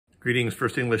Greetings,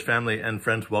 First English family and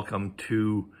friends. Welcome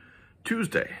to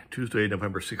Tuesday,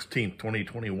 November 16th,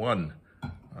 2021.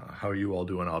 How are you all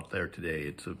doing out there today?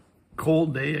 It's a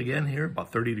cold day again here,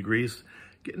 about 30 degrees,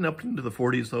 getting up into the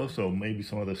 40s though, so maybe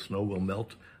some of the snow will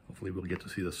melt. Hopefully we'll get to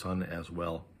see the sun as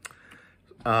well.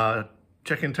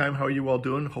 Check-in time, how are you all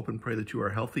doing? Hope and pray that you are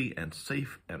healthy and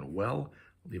safe and well.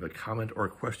 Leave a comment or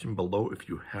a question below if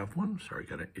you have one. Sorry,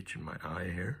 got an itch in my eye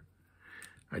here.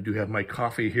 I do have my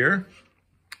coffee here.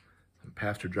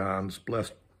 Pastor John's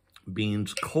Blessed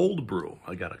Beans Cold Brew.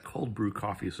 I got a cold brew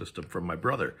coffee system from my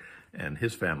brother and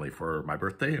his family for my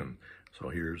birthday. And so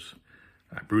here's,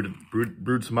 I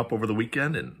brewed some up over the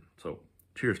weekend. And so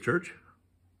cheers, church.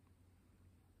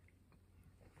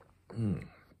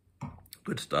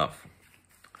 Good stuff.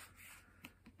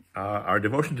 Our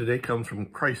devotion today comes from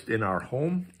Christ in Our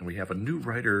Home. And we have a new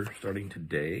writer starting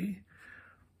today.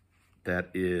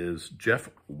 That is Jeff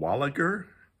Walliger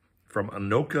from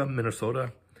Anoka,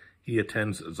 Minnesota. He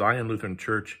attends Zion Lutheran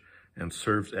Church and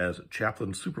serves as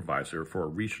chaplain supervisor for a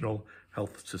regional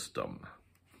health system.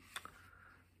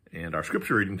 And our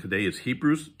scripture reading today is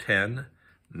Hebrews 10,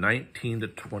 19 to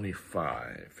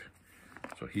 25.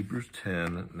 So Hebrews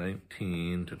 10,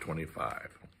 19 to 25.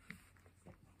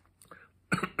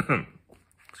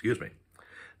 Excuse me.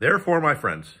 Therefore, my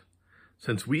friends,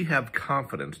 since we have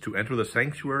confidence to enter the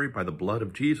sanctuary by the blood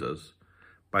of Jesus,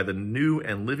 by the new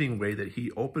and living way that he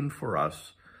opened for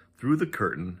us through the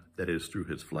curtain that is through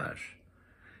his flesh.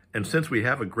 And since we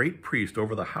have a great priest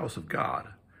over the house of God,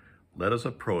 let us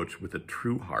approach with a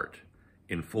true heart,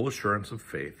 in full assurance of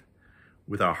faith,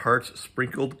 with our hearts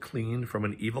sprinkled clean from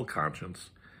an evil conscience,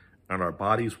 and our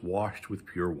bodies washed with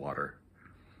pure water.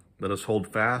 Let us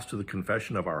hold fast to the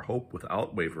confession of our hope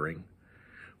without wavering,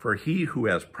 for he who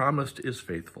has promised is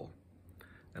faithful.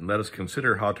 And let us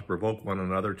consider how to provoke one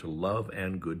another to love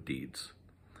and good deeds,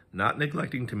 not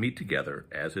neglecting to meet together,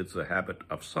 as is the habit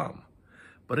of some,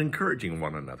 but encouraging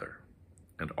one another,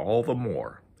 and all the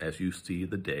more as you see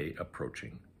the day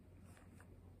approaching.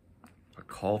 A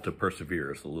call to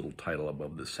persevere is the little title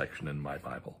above this section in my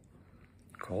Bible.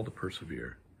 Call to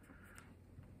persevere.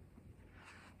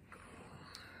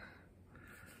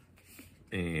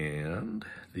 And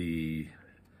the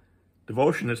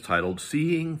devotion is titled,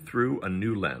 Seeing Through a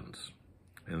New Lens,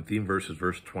 and the theme verse is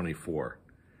verse 24.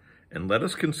 And let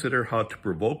us consider how to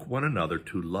provoke one another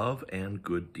to love and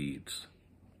good deeds.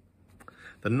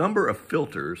 The number of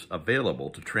filters available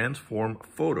to transform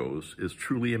photos is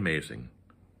truly amazing.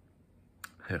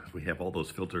 We have all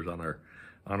those filters on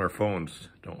our phones,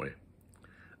 don't we?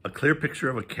 A clear picture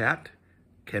of a cat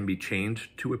can be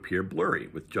changed to appear blurry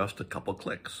with just a couple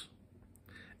clicks.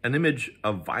 An image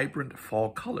of vibrant fall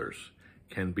colors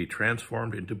can be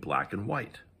transformed into black and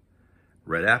white.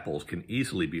 Red apples can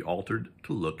easily be altered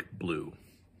to look blue.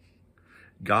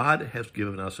 God has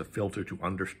given us a filter to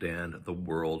understand the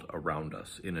world around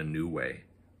us in a new way,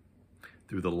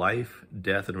 through the life,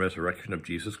 death, and resurrection of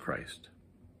Jesus Christ.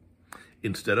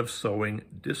 Instead of sowing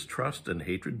distrust and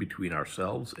hatred between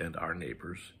ourselves and our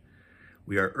neighbors,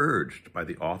 we are urged by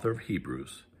the author of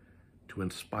Hebrews to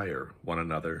inspire one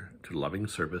another to loving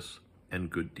service and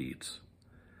good deeds.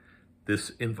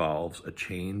 This involves a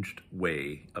changed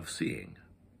way of seeing.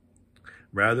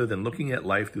 Rather than looking at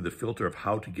life through the filter of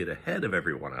how to get ahead of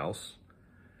everyone else,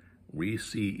 we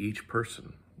see each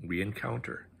person we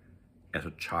encounter as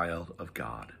a child of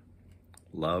God,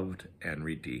 loved and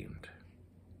redeemed.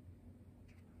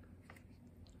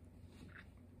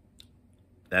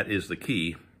 That is the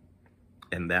key,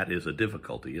 and that is a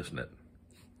difficulty, isn't it?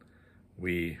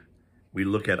 We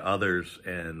look at others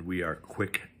and we are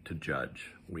quick to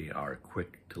judge. We are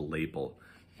quick to label.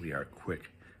 We are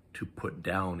quick to put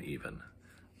down even.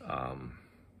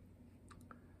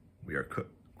 We are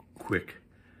quick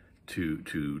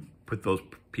to put those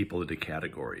people into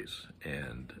categories,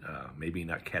 and maybe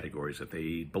not categories that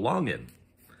they belong in.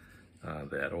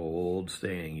 That old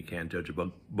saying, you can't judge a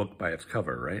book by its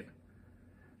cover, right?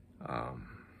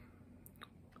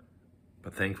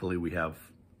 But thankfully we have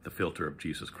the filter of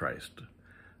Jesus Christ.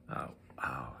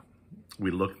 We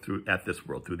look at this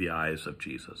world through the eyes of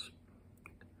Jesus.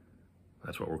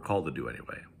 That's what we're called to do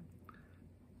anyway.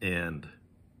 And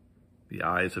the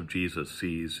eyes of Jesus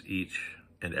sees each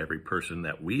and every person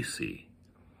that we see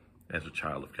as a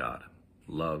child of God,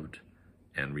 loved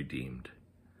and redeemed.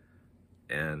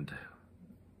 And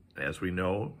as we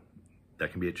know,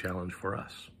 that can be a challenge for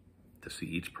us to see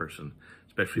each person,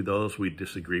 especially those we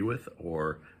disagree with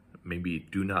or maybe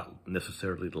do not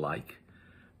necessarily like,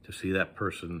 to see that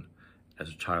person as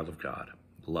a child of God,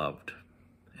 loved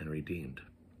and redeemed.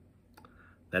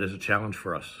 That is a challenge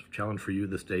for us, challenge for you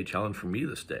this day, challenge for me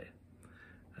this day.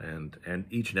 and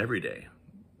each and every day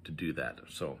to do that.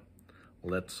 So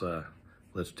let's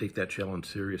take that challenge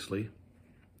seriously.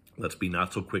 Let's be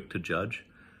not so quick to judge,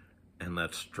 and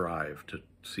let's strive to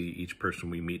see each person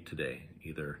we meet today,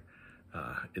 either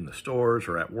in the stores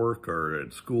or at work or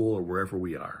at school or wherever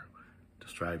we are, to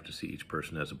strive to see each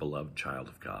person as a beloved child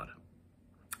of God.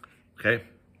 Okay,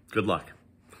 good luck.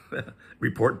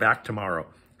 Report back tomorrow.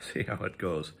 See how it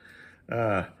goes.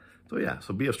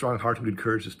 So be of strong heart and good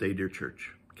courage to stay, dear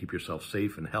church. Keep yourself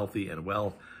safe and healthy and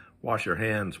well. Wash your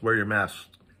hands, wear your mask,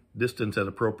 distance as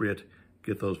appropriate,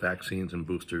 get those vaccines and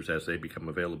boosters as they become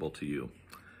available to you.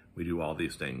 We do all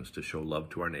these things to show love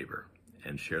to our neighbor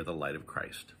and share the light of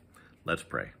Christ. Let's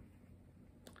pray.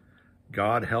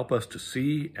 God, help us to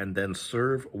see and then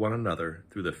serve one another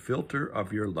through the filter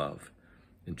of your love.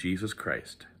 In Jesus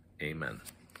Christ, amen.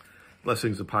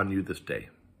 Blessings upon you this day.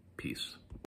 Peace.